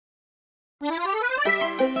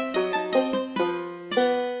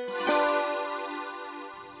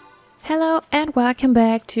Hello and welcome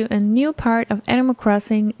back to a new part of Animal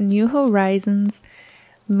Crossing New Horizons.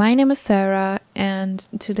 My name is Sarah and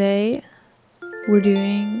today we're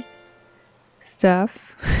doing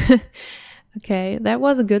stuff. Okay, that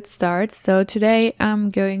was a good start. So today I'm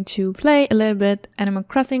going to play a little bit Animal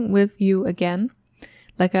Crossing with you again,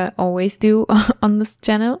 like I always do on this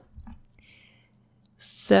channel.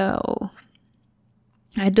 So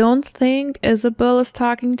I don't think Isabelle is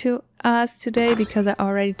talking to us today because I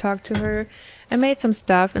already talked to her. I made some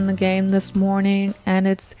stuff in the game this morning and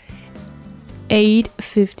it's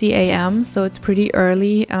 8:50 a.m. so it's pretty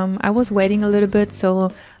early. I was waiting a little bit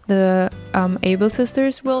so the Able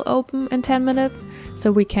Sisters will open in 10 minutes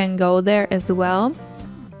so we can go there as well.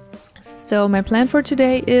 So my plan for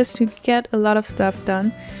today is to get a lot of stuff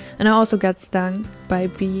done, and I also got stung by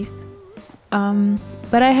bees.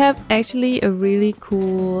 But I have actually a really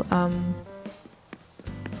cool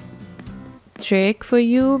trick for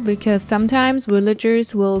you, because sometimes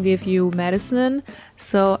villagers will give you medicine.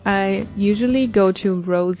 So I usually go to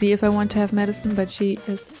Rosie if I want to have medicine, but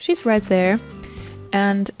she's right there.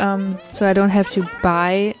 And so I don't have to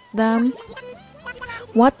buy them.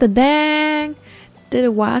 What the dang? Did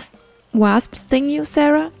a wasp sting you,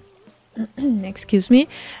 Sarah? Excuse me.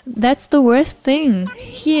 That's the worst thing.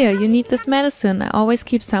 Here, you need this medicine. I always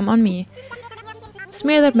keep some on me.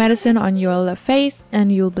 Smear that medicine on your face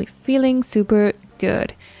and you'll be feeling super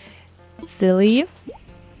good. Silly.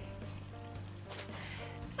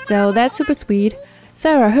 So that's super sweet.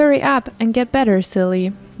 Sarah, hurry up and get better,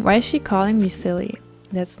 silly. Why is she calling me silly?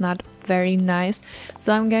 That's not very nice.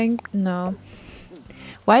 So I'm going... No.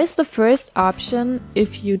 Why is the first option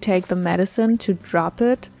if you take the medicine to drop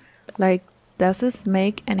it? Like, does this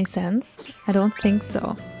make any sense? I don't think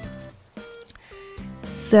so.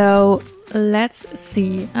 So, let's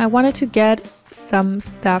see. I wanted to get some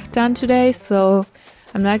stuff done today, so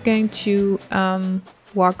I'm not going to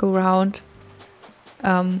walk around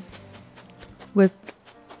with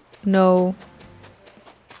no...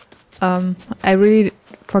 I really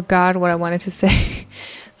forgot what I wanted to say.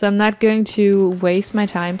 So I'm not going to waste my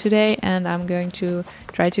time today, and I'm going to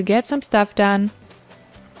try to get some stuff done.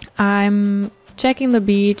 I'm checking the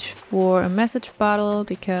beach for a message bottle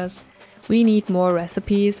because we need more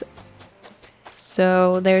recipes.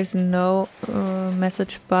 So there's no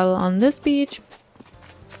message bottle on this beach,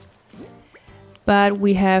 but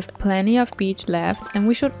we have plenty of beach left, and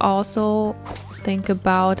we should also think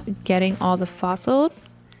about getting all the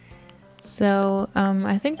fossils. So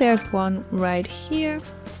I think there's one right here.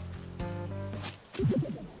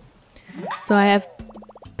 So I have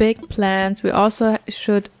big plans. We also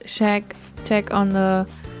should check on the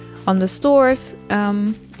stores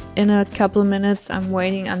in a couple minutes. I'm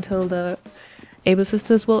waiting until the Able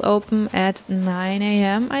Sisters will open at 9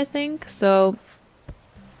 a.m. I think, so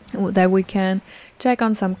that we can check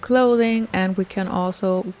on some clothing, and we can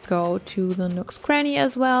also go to the Nook's Cranny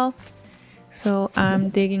as well. So I'm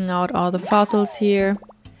digging out all the fossils here.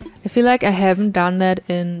 I feel like I haven't done that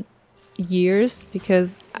in years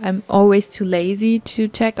because I'm always too lazy to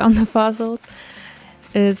check on the fossils.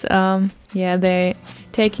 It's yeah, they're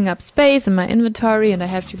taking up space in my inventory and I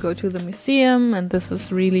have to go to the museum, and this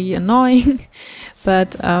is really annoying.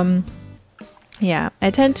 But yeah,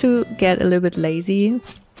 I tend to get a little bit lazy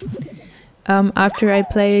after I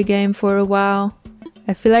play a game for a while.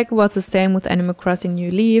 I feel like it was the same with Animal Crossing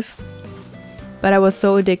New Leaf, but I was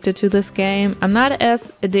so addicted to this game. I'm not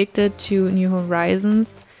as addicted to New Horizons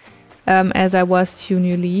as I was to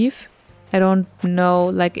New Leaf. I don't know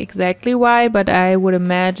like exactly why, but I would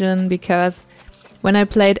imagine because when I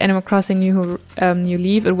played Animal Crossing New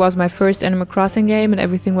Leaf, it was my first Animal Crossing game and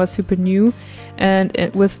everything was super new. And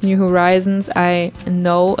with New Horizons, I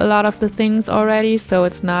know a lot of the things already, so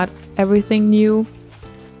it's not everything new.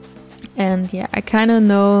 And yeah, I kind of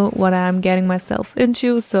know what I'm getting myself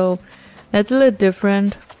into, so that's a little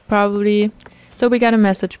different, probably. So we got a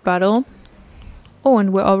message bottle. Oh,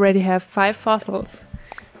 and we already have 5 fossils.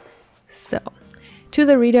 So, to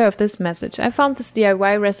the reader of this message, I found this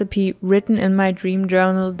DIY recipe written in my dream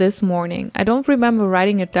journal this morning. I don't remember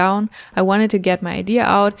writing it down. I wanted to get my idea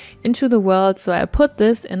out into the world, so I put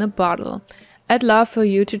this in a bottle. I'd love for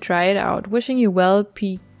you to try it out. Wishing you well,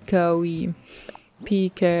 Peekoe.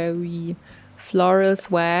 Peekoe. Floral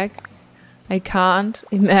swag. I can't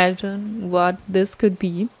imagine what this could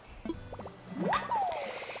be.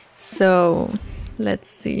 So, let's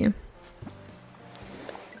see.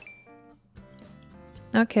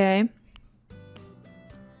 Okay.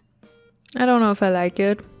 I don't know if I like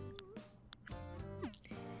it.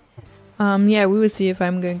 Yeah, we will see if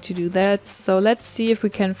I'm going to do that. So let's see if we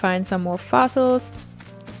can find some more fossils.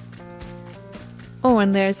 Oh,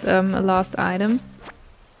 and there's a lost item.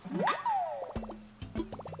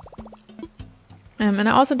 And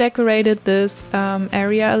I also decorated this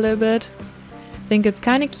area a little bit. I think it's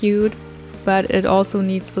kind of cute, but it also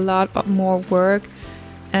needs a lot more work.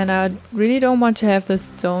 And I really don't want to have the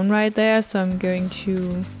stone right there, so I'm going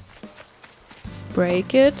to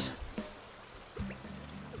break it.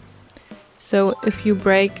 So if you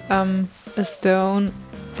break a stone,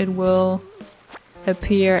 it will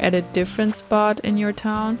appear at a different spot in your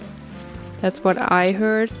town. That's what I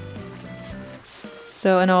heard.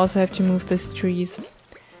 So, and I also have to move these trees.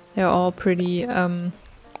 They're all pretty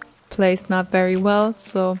placed not very well,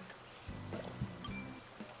 so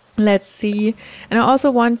let's see. And I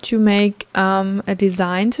also want to make a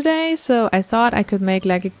design today, so I thought I could make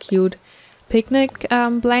like a cute picnic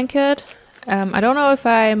blanket. I don't know if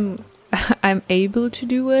I'm able to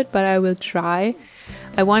do it, but I will try.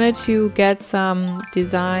 I wanted to get some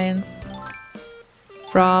designs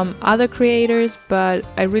from other creators, but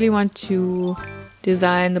I really want to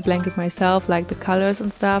design the blanket myself, like the colors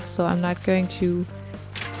and stuff, so I'm not going to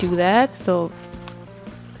do that. So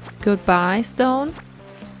goodbye, stone.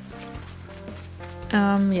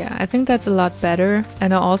 Yeah, I think that's a lot better,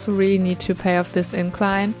 and I also really need to pay off this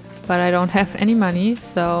incline, but I don't have any money,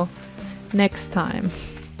 so next time.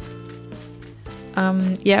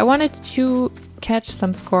 Yeah, I wanted to catch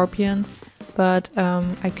some scorpions, but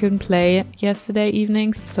I couldn't play yesterday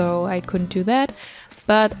evening, so I couldn't do that.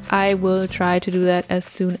 But I will try to do that as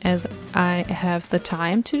soon as I have the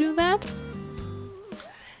time to do that.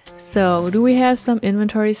 So, do we have some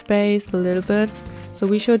inventory space? A little bit. So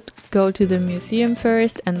we should go to the museum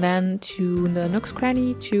first and then to the Nook's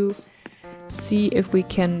Cranny to see if we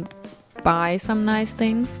can buy some nice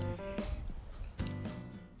things.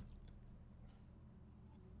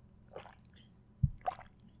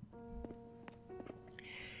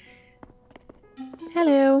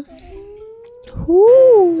 Hello.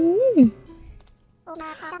 Ooh.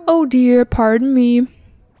 Oh dear, pardon me.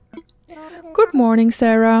 Good morning,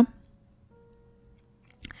 Sarah.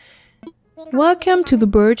 Welcome to the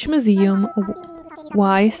Birch Museum.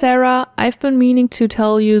 Why, Sarah, I've been meaning to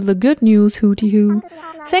tell you the good news, hooty hoo.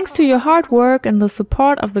 Thanks to your hard work and the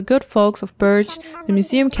support of the good folks of Birch, the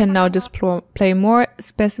museum can now display more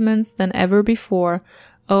specimens than ever before.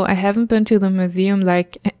 Oh, I haven't been to the museum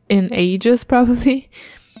like in ages, probably.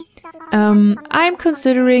 I'm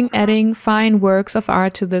considering adding fine works of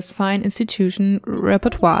art to this fine institution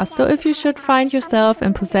repertoire, so if you should find yourself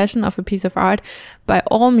in possession of a piece of art, by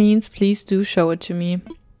all means, please do show it to me.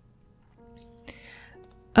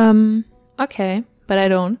 Okay, but I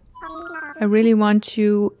don't. I really want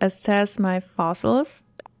to assess my fossils.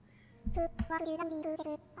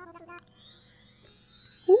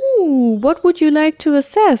 Ooh, what would you like to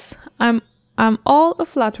assess? I'm all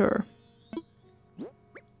aflutter.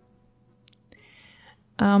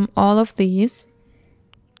 All of these.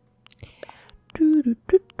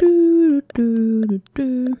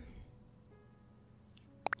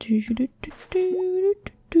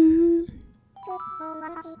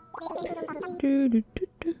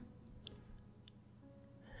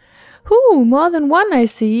 Ooh, more than one I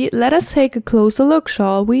see. Let us take a closer look,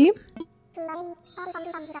 shall we?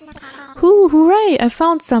 Ooh, hooray! I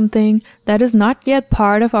found something that is not yet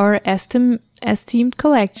part of our esteemed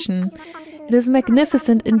collection. It is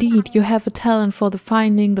magnificent indeed. You have a talent for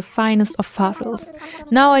finding the finest of fossils.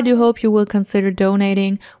 Now I do hope you will consider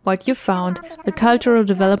donating what you found. The cultural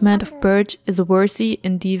development of Birch is a worthy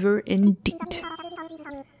endeavor indeed.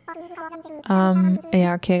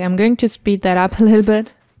 Yeah, okay, I'm going to speed that up a little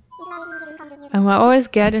bit. I always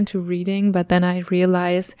get into reading, but then I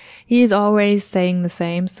realize he is always saying the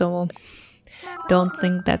same, so don't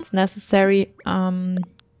think that's necessary.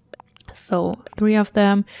 So 3 of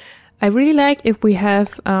them. I really like if we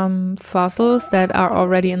have fossils that are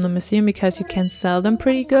already in the museum, because you can sell them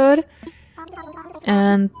pretty good,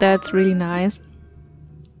 and that's really nice.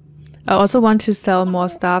 I also want to sell more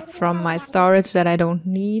stuff from my storage that I don't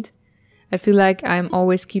need. I feel like I'm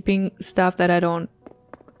always keeping stuff that I don't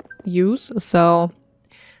use, so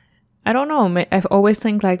I don't know. I always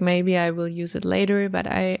think like maybe I will use it later, but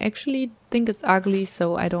I actually think it's ugly,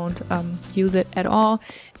 so I don't use it at all.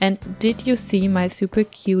 And did you see my super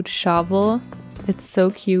cute shovel? It's so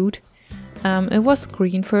cute. It was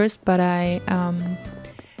green first, but I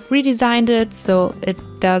redesigned it so it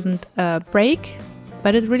doesn't break,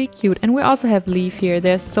 but it's really cute. And we also have Leaf here.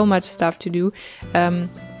 There's so much stuff to do.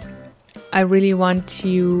 I really want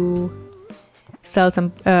to sell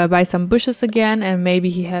some, buy some bushes again, and maybe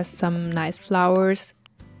he has some nice flowers.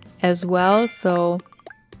 as well. So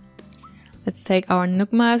let's take our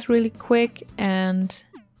Nukmas really quick. And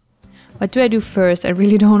what do I do first? I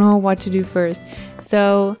really don't know what to do first.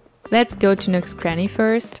 So let's go to Nook's Cranny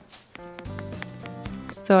first,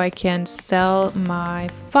 so I can sell my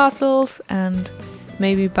fossils and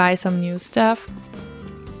maybe buy some new stuff.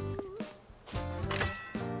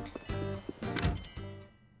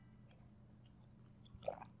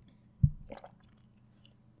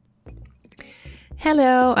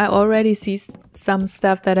 Hello, I already see some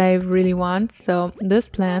stuff that I really want. So this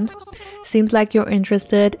plant seems like you're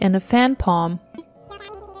interested in a fan palm.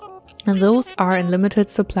 And those are in limited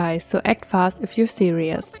supply, so act fast if you're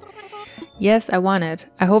serious. Yes, I want it.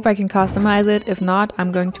 I hope I can customize it. If not,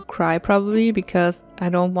 I'm going to cry probably, because I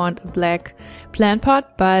don't want a black plant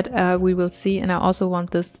pot, but we will see. And I also want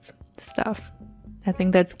this stuff. I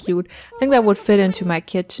think that's cute. I think that would fit into my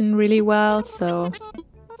kitchen really well, so...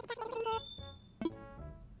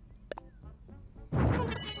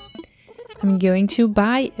 I'm going to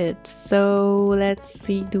buy it. So let's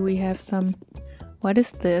see, do we have some... What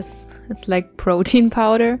is this? It's like protein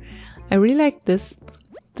powder. I really like this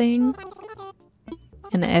thing.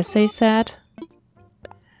 An essay set.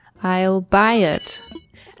 I'll buy it.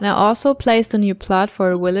 And I also placed a new plot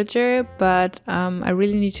for a villager, but I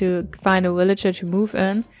really need to find a villager to move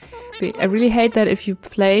in. I really hate that if you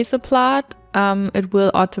place a plot, it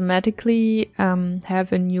will automatically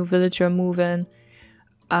have a new villager move in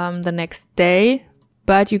the next day.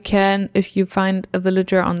 But you can, if you find a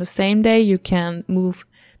villager on the same day, you can move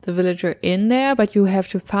the villager in there, but you have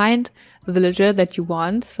to find a villager that you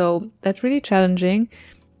want. So that's really challenging.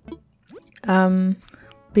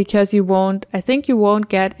 Because you won't, I think you won't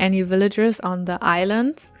get any villagers on the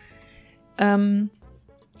island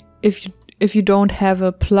if you don't have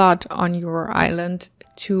a plot on your island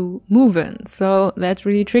to move in. So that's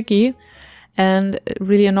really tricky and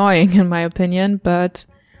really annoying in my opinion, but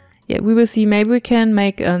yeah, we will see. Maybe we can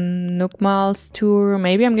make a Nookmal's tour.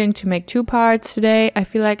 Maybe I'm going to make 2 parts today. I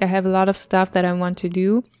feel like I have a lot of stuff that I want to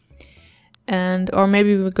do. Or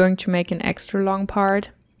maybe we're going to make an extra long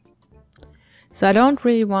part. So I don't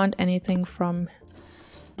really want anything from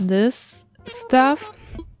this stuff.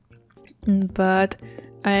 But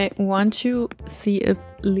I want to see if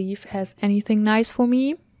Leaf has anything nice for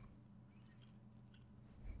me.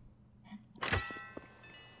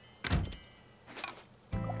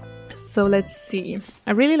 So let's see.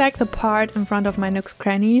 I really like the part in front of my Nook's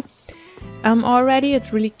Cranny. Already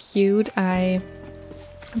it's really cute. I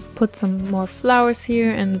put some more flowers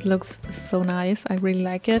here and it looks so nice. I really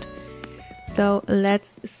like it. So let's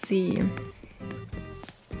see.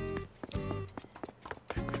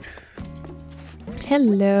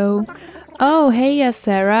 Hello. Oh, hey, yes,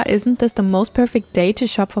 Sarah. Isn't this the most perfect day to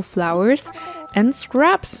shop for flowers? And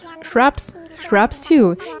shrubs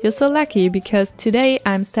too. You're so lucky because today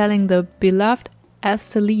I'm selling the beloved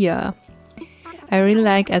Azalea. I really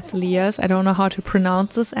like azaleas. I don't know how to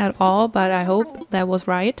pronounce this at all, but I hope that was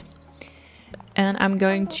right. And I'm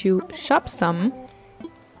going to shop some.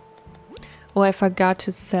 Oh, I forgot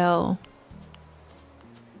to sell.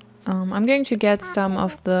 I'm going to get some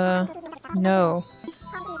of the... No,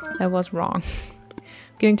 that was wrong.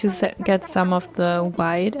 Going to get some of the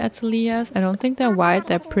white azaleas. I don't think they're white,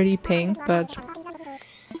 they're pretty pink, but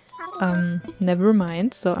never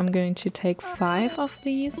mind. So I'm going to take 5 of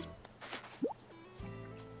these.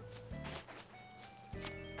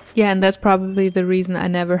 Yeah, and that's probably the reason I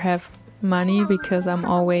never have money, because I'm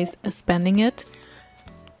always spending it.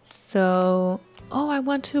 So, oh, I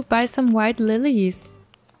want to buy some white lilies.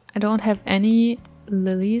 I don't have any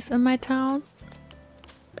lilies in my town.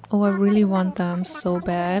 Oh, I really want them so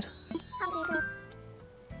bad.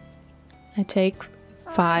 I take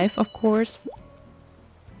 5, of course.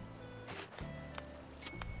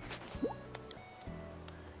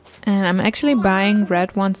 And I'm actually buying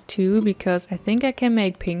red ones too, because I think I can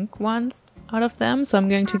make pink ones out of them. So I'm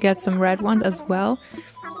going to get some red ones as well.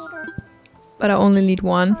 But I only need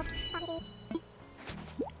 1.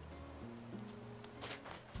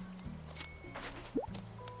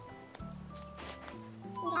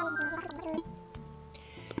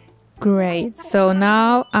 Great, so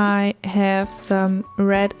now I have some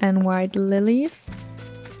red and white lilies.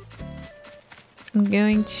 I'm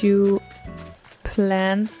going to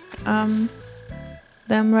plant them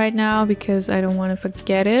right now because I don't want to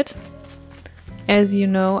forget it. As you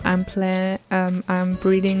know, I'm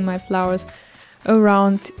breeding my flowers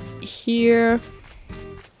around here.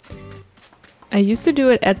 I used to do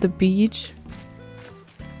it at the beach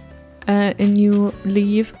in New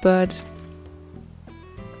Leaf, but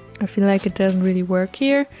I feel like it doesn't really work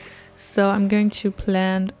here. So I'm going to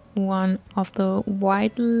plant one of the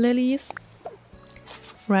white lilies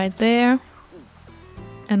right there,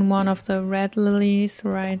 and one of the red lilies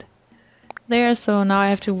right there. So now I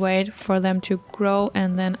have to wait for them to grow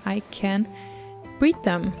and then I can breed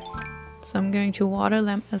them. So I'm going to water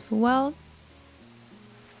them as well.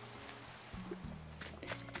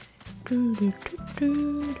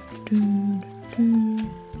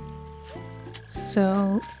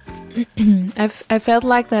 So I felt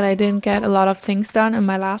like that I didn't get a lot of things done in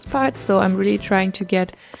my last part, so I'm really trying to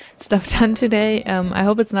get stuff done today. I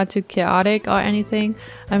hope it's not too chaotic or anything.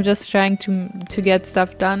 I'm just trying to get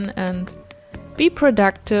stuff done and be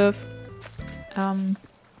productive.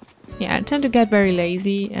 Yeah, I tend to get very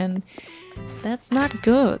lazy and that's not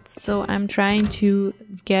good. So I'm trying to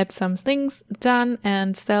get some things done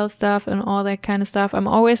and sell stuff and all that kind of stuff. I'm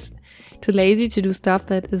always too lazy to do stuff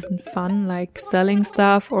that isn't fun, like selling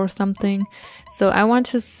stuff or something. So I want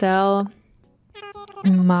to sell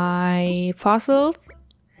my fossils,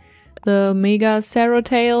 the Mega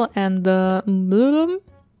Ceratail and the Bloom.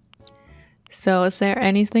 So is there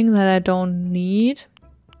anything that I don't need?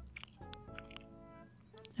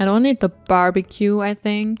 I don't need the barbecue, I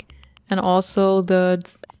think. And also the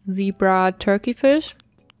zebra turkey fish.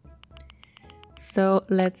 So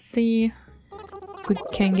let's see if we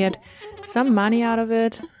can get some money out of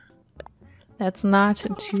it. That's not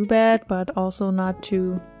too bad, but also not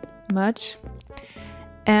too much.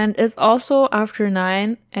 And it's also after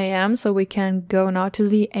 9 AM, so we can go now to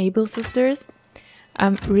the Able Sisters.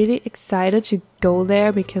 I'm really excited to go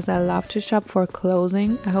there because I love to shop for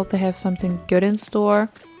clothing. I hope they have something good in store.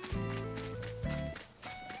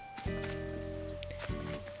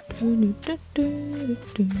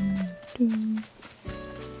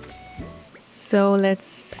 So let's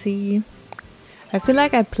see. I feel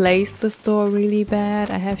like I placed the store really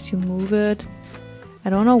bad. I have to move it.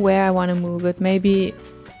 I don't know where I want to move it. Maybe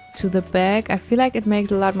to the back. I feel like it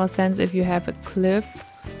makes a lot more sense if you have a cliff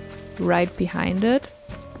right behind it.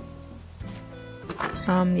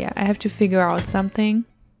 Yeah, I have to figure out something.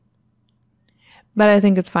 But I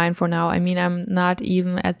think it's fine for now. I mean, I'm not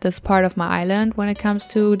even at this part of my island when it comes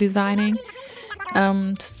to designing.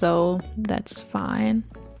 So that's fine.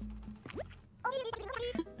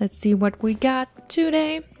 Let's see what we got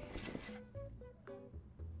today.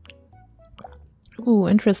 Ooh,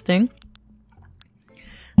 interesting.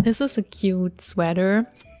 This is a cute sweater.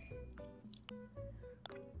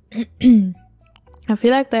 I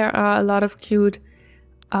feel like there are a lot of cute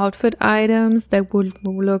outfit items that would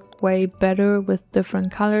look way better with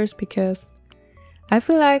different colors, because I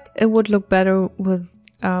feel like it would look better with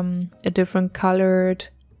a different colored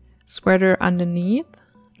sweater underneath,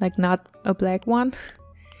 like not a black one.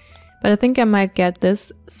 But I think I might get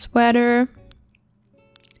this sweater.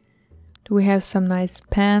 Do we have some nice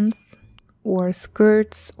pants or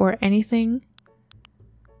skirts or anything?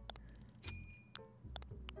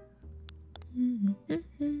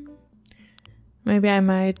 Maybe I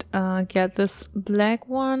might get this black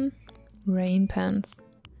one. Rain pants.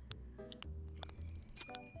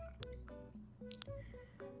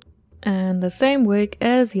 And the same wig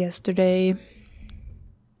as yesterday.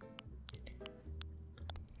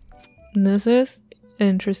 This is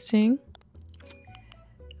interesting.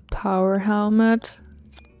 Power helmet.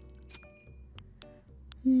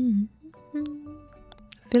 I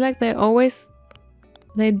feel like they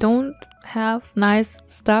don't have nice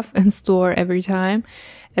stuff in store every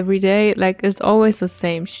day. Like, it's always the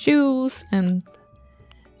same shoes and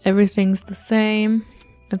everything's the same.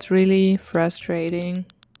 It's really frustrating.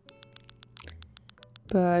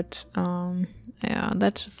 But yeah,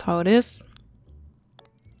 that's just how it is.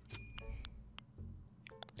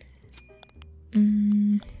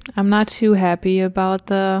 I'm not too happy about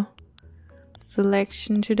the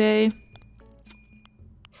selection today.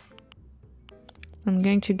 I'm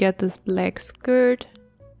going to get this black skirt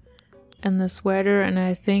and the sweater, and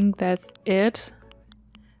I think that's it.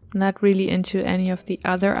 Not really into any of the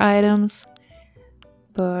other items,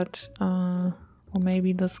 but or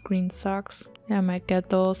maybe the green socks. Yeah, I might get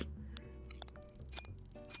those,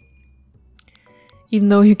 even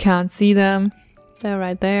though you can't see them. They're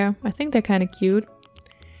right there. I think they're kind of cute,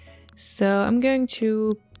 so I'm going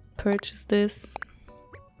to purchase this.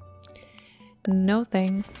 No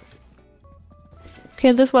thanks.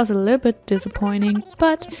 Okay, this was a little bit disappointing,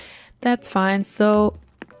 but that's fine. So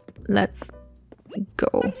let's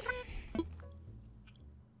go.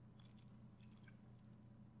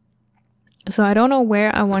 So I don't know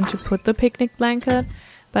where I want to put the picnic blanket,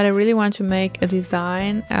 but I really want to make a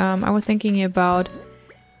design. I was thinking about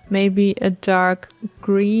maybe a dark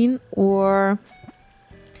green or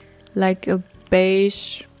like a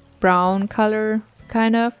beige brown color,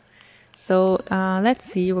 kind of. So let's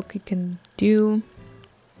see what we can do.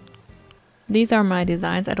 These are my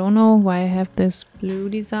designs. I don't know why I have this blue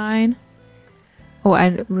design. Oh,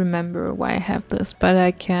 I remember why I have this, but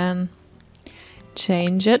I can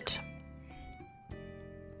change it.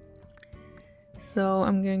 So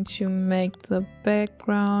I'm going to make the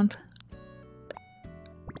background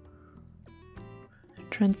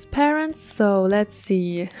transparent. So let's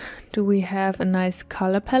see, do we have a nice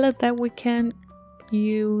color palette that we can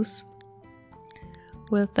use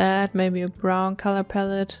with that? Maybe a brown color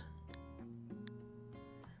palette,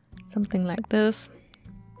 something like this.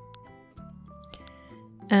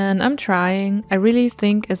 And I'm trying. I really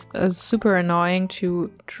think it's super annoying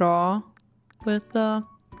to draw with the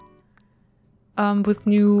with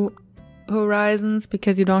New Horizons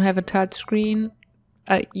because you don't have a touch screen.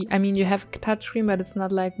 I mean, you have a touch screen, but it's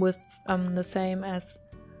not like with the same as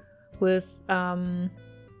with on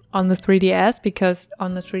the 3DS, because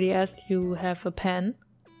on the 3DS you have a pen,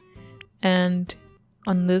 and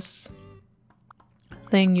on this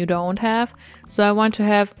thing you don't have. So I want to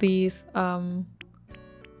have these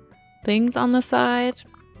things on the side.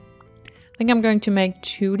 I think I'm going to make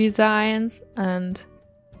 2 designs, and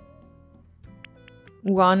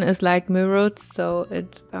one is like mirrored, so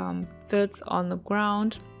it fits on the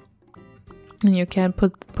ground and you can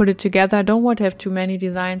put it together. I don't want to have too many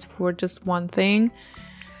designs for just one thing,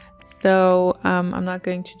 so I'm not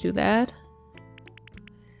going to do that,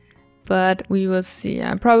 but we will see.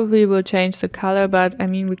 I probably will change the color, but I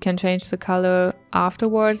mean, we can change the color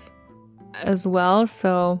afterwards as well,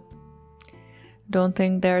 so don't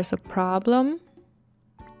think there's a problem.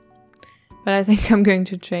 But I think I'm going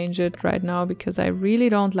to change it right now because I really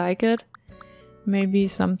don't like it. Maybe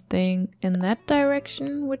something in that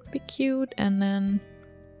direction would be cute, and then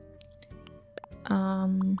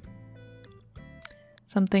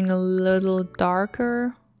something a little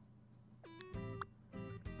darker,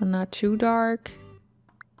 but not too dark.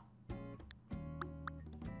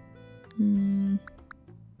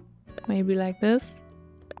 Maybe like this.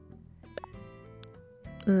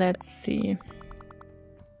 Let's see.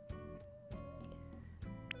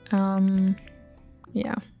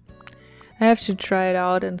 Yeah, I have to try it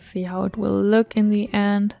out and see how it will look in the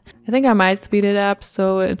end. I think I might speed it up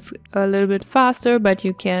so it's a little bit faster, but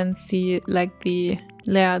you can see like the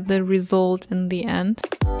result in the end.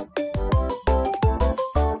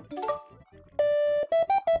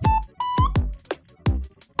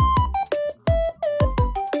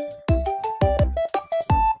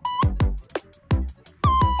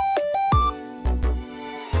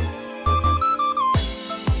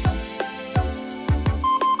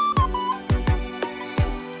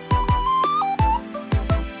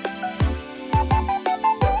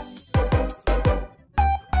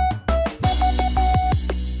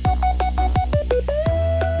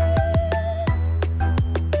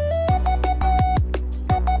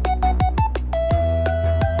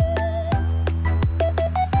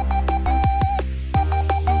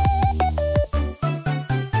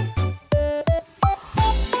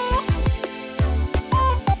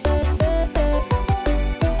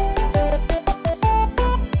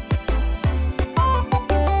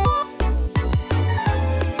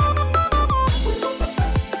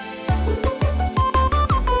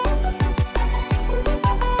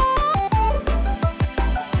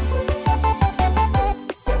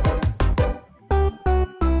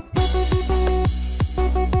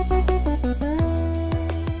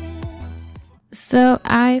 So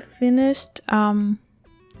I finished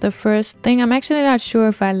the first thing. I'm actually not sure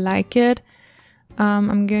if I like it.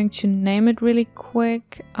 I'm going to name it really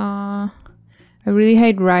quick. I really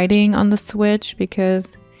hate writing on the Switch because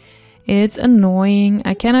it's annoying.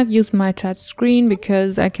 I cannot use my touch screen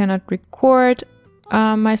because I cannot record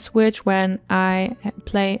my Switch when I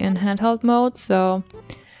play in handheld mode, so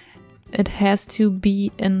it has to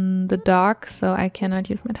be in the dock, so I cannot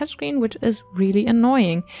use my touchscreen, which is really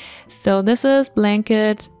annoying. So this is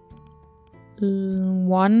blanket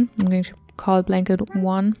 1. I'm going to call it blanket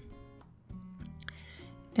 1.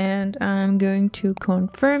 And I'm going to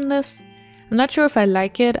confirm this. I'm not sure if I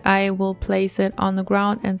like it. I will place it on the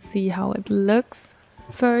ground and see how it looks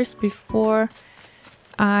first before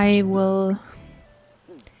I will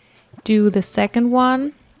do the second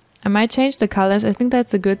one. I might change the colors. I think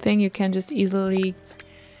that's a good thing. You can just easily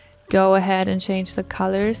go ahead and change the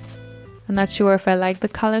colors. I'm not sure if I like the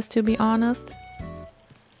colors, to be honest.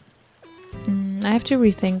 I have to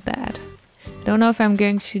rethink that. I don't know if I'm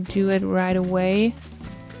going to do it right away,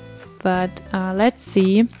 but let's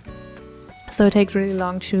see. So it takes really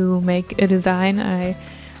long to make a design. I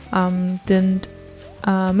didn't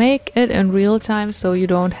make it in real time so you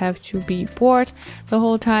don't have to be bored the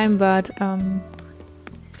whole time, but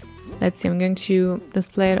let's see, I'm going to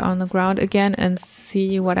display it on the ground again and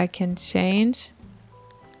see what I can change.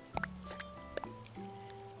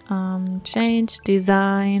 Change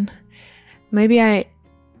design. Maybe I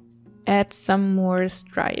add some more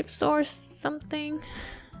stripes or something.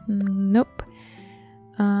 Nope.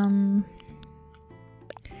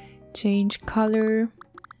 Change color.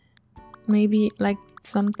 Maybe like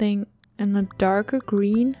something in a darker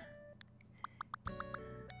green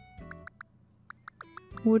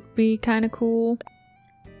would be kind of cool.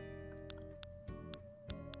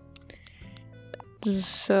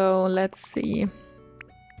 So let's see.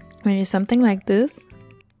 Maybe something like this.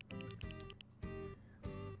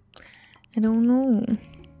 I don't know.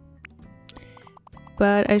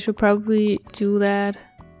 But I should probably do that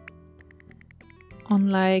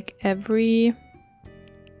on like every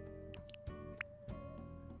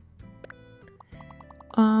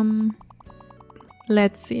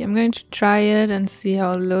let's see. I'm going to try it and see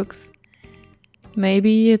how it looks.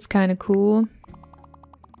 Maybe it's kind of cool.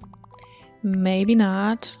 Maybe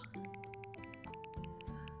not.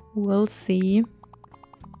 We'll see.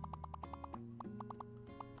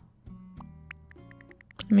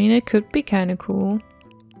 I mean, it could be kind of cool.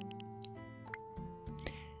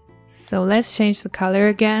 So let's change the color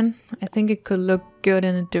again. I think it could look good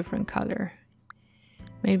in a different color.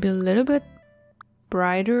 Maybe a little bit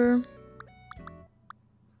brighter.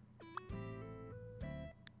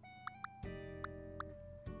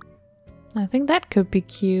 I think that could be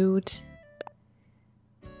cute.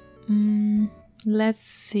 Let's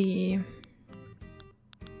see.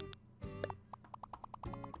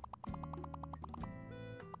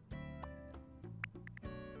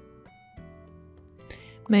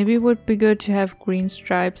 Maybe it would be good to have green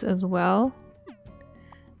stripes as well.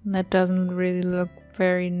 That doesn't really look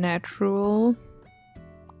very natural.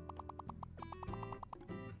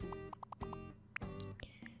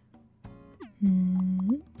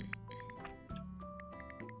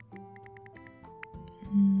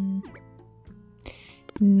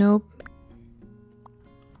 Nope.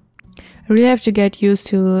 I really have to get used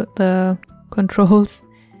to the controls.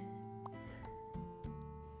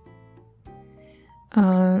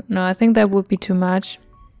 No, I think that would be too much.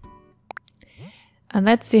 And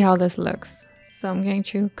let's see how this looks. So I'm going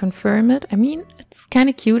to confirm it. I mean, it's kind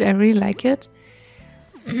of cute. I really like it.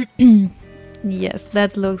 Yes,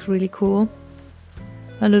 that looks really cool.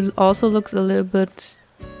 And it also looks a little bit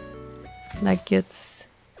like it's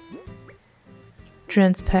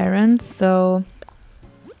transparent. So,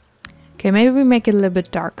 okay, maybe we make it a little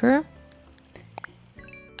bit darker.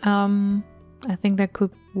 I think that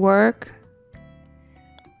could work.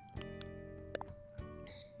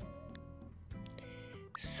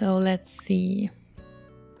 So let's see.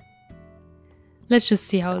 Let's just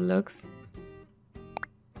see how it looks.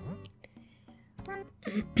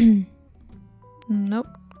 Nope.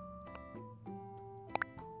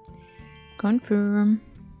 Confirm.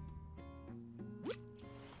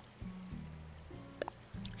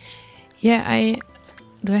 Yeah,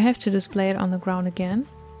 do I have to display it on the ground again?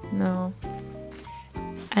 No.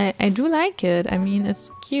 I do like it. I mean, it's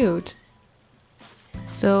cute.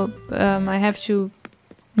 So I have to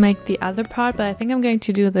make the other part, but I think I'm going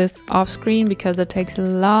to do this off screen because it takes a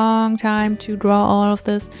long time to draw all of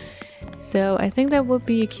this. So I think that would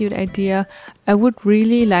be a cute idea. I would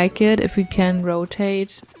really like it if we can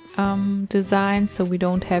rotate designs so we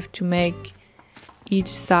don't have to make each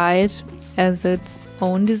side as its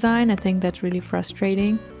own design. I think that's really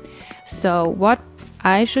frustrating. So what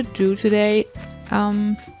I should do today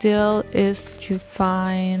still is to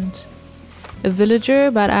find a villager,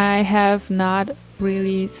 but I have not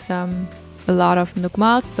really a lot of Nook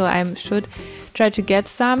Miles, so I should try to get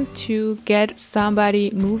some to get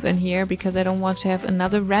somebody move in here because I don't want to have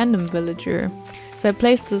another random villager. So I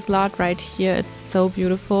placed this lot right here. It's so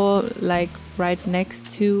beautiful, like right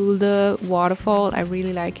next to the waterfall. I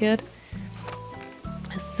really like it.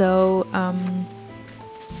 So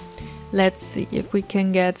let's see if we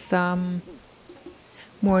can get some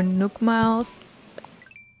more Nook Miles.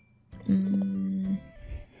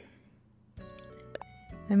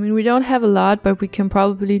 I mean, we don't have a lot, but we can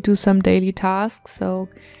probably do some daily tasks. So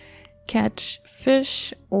catch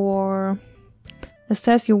fish or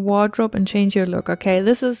assess your wardrobe and change your look. Okay,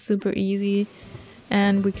 this is super easy.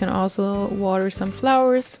 And we can also water some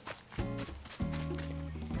flowers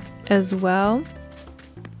as well.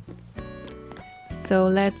 So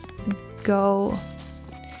let's go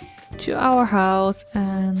to our house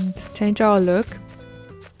and change our look.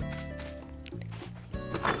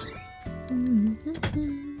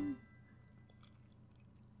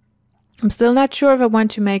 I'm still not sure if I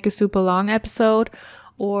want to make a super long episode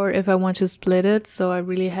or if I want to split it, so I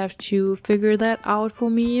really have to figure that out for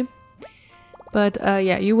me. But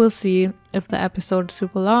yeah, you will see if the episode is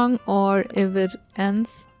super long or if it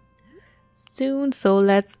ends soon. So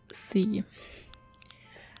let's see.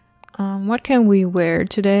 What can we wear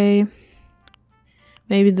today?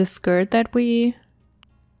 Maybe the skirt that we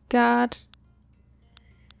got.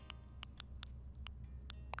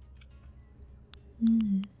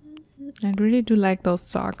 I really do like those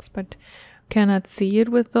socks, but cannot see it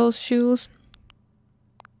with those shoes.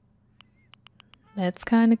 That's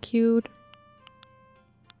kind of cute.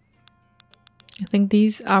 I think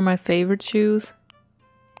these are my favorite shoes.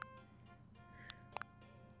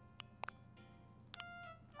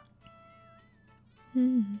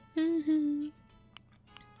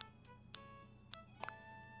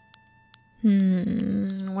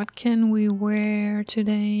 What can we wear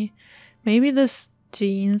today? Maybe this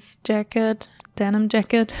jeans jacket, denim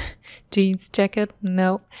jacket, jeans jacket.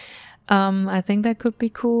 No, I think that could be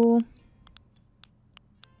cool.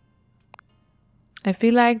 I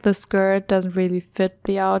feel like the skirt doesn't really fit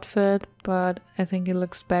the outfit, but I think it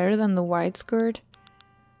looks better than the white skirt.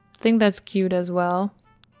 I think that's cute as well,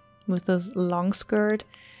 with this long skirt.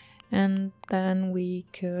 And then we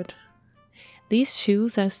could... These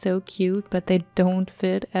shoes are so cute, but they don't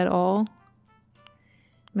fit at all.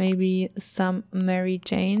 Maybe some Mary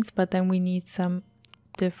Janes, but then we need some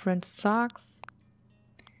different socks.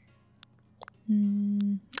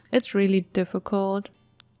 It's really difficult.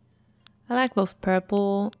 I like those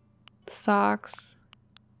purple socks.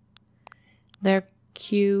 They're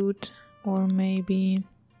cute. Or maybe...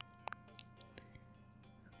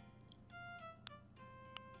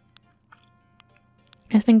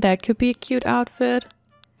 I think that could be a cute outfit.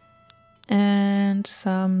 And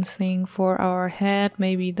something for our head.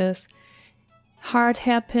 Maybe this heart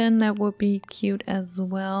hairpin. That would be cute as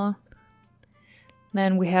well.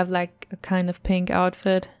 Then we have like a kind of pink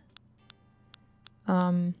outfit.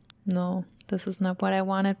 No, this is not what I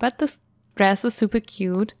wanted, but this dress is super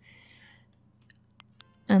cute.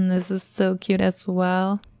 And this is so cute as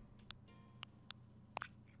well.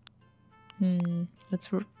 It's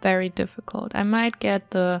very difficult. I might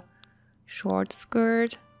get the short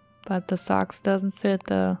skirt, but the socks doesn't fit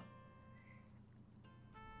the...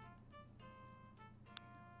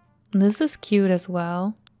 This is cute as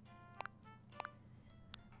well.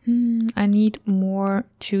 I need more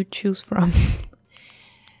to choose from.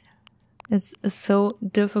 It's so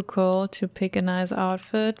difficult to pick a nice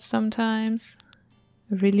outfit sometimes.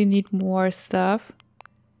 I really need more stuff.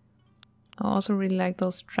 I also really like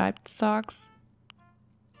those striped socks.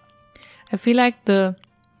 I feel like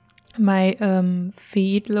my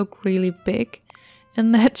feet look really big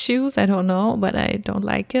in that shoes. I don't know, but I don't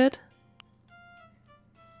like it.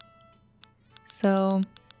 So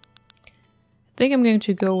I think I'm going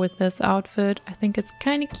to go with this outfit. I think it's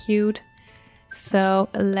kind of cute. So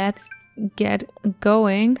let's get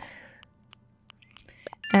going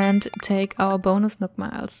and take our bonus Nook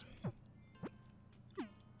miles.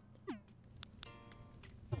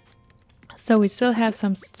 So we still have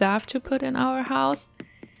some stuff to put in our house.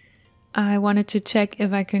 I wanted to check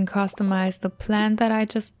if I can customize the plant that I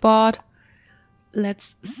just bought.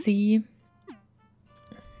 Let's see.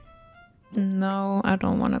 No, I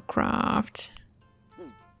don't want to craft.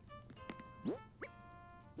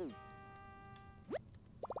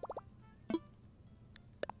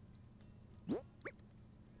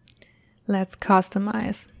 Let's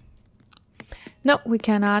customize. No, we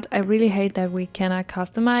cannot. I really hate that we cannot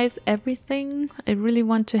customize everything. I really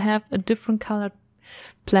want to have a different colored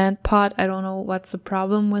plant pot. I don't know what's the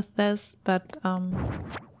problem with this, but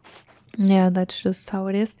yeah, that's just how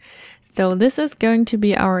it is. So this is going to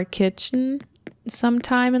be our kitchen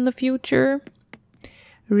sometime in the future. I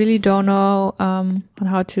really don't know on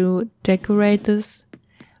how to decorate this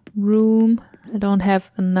room. I don't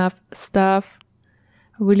have enough stuff.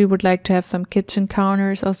 I really would like to have some kitchen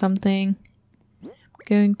counters or something. I'm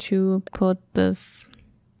going to put this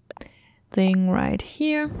thing right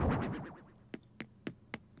here.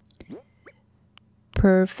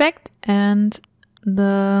 Perfect. And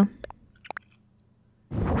the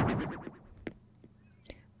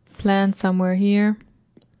plant somewhere here.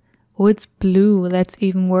 Oh, it's blue. That's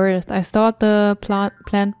even worse. I thought the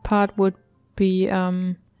plant pot would be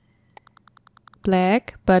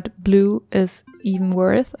black, but blue is even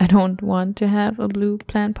worse. I don't want to have a blue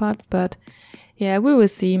plant pot, but yeah, we will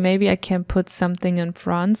see. Maybe I can put something in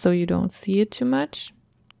front so you don't see it too much.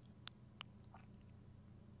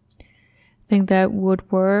 I think that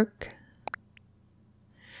would work.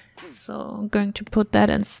 So I'm going to put that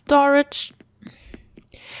in storage.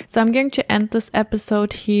 So I'm going to end this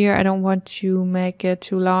episode here. I don't want to make it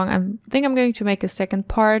too long. I think I'm going to make a second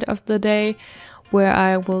part of the day where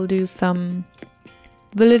I will do some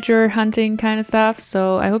villager hunting kind of stuff.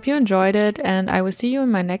 So I hope you enjoyed it, and I will see you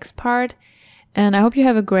in my next part. And I hope you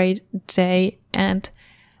have a great day, and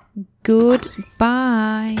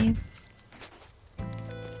goodbye.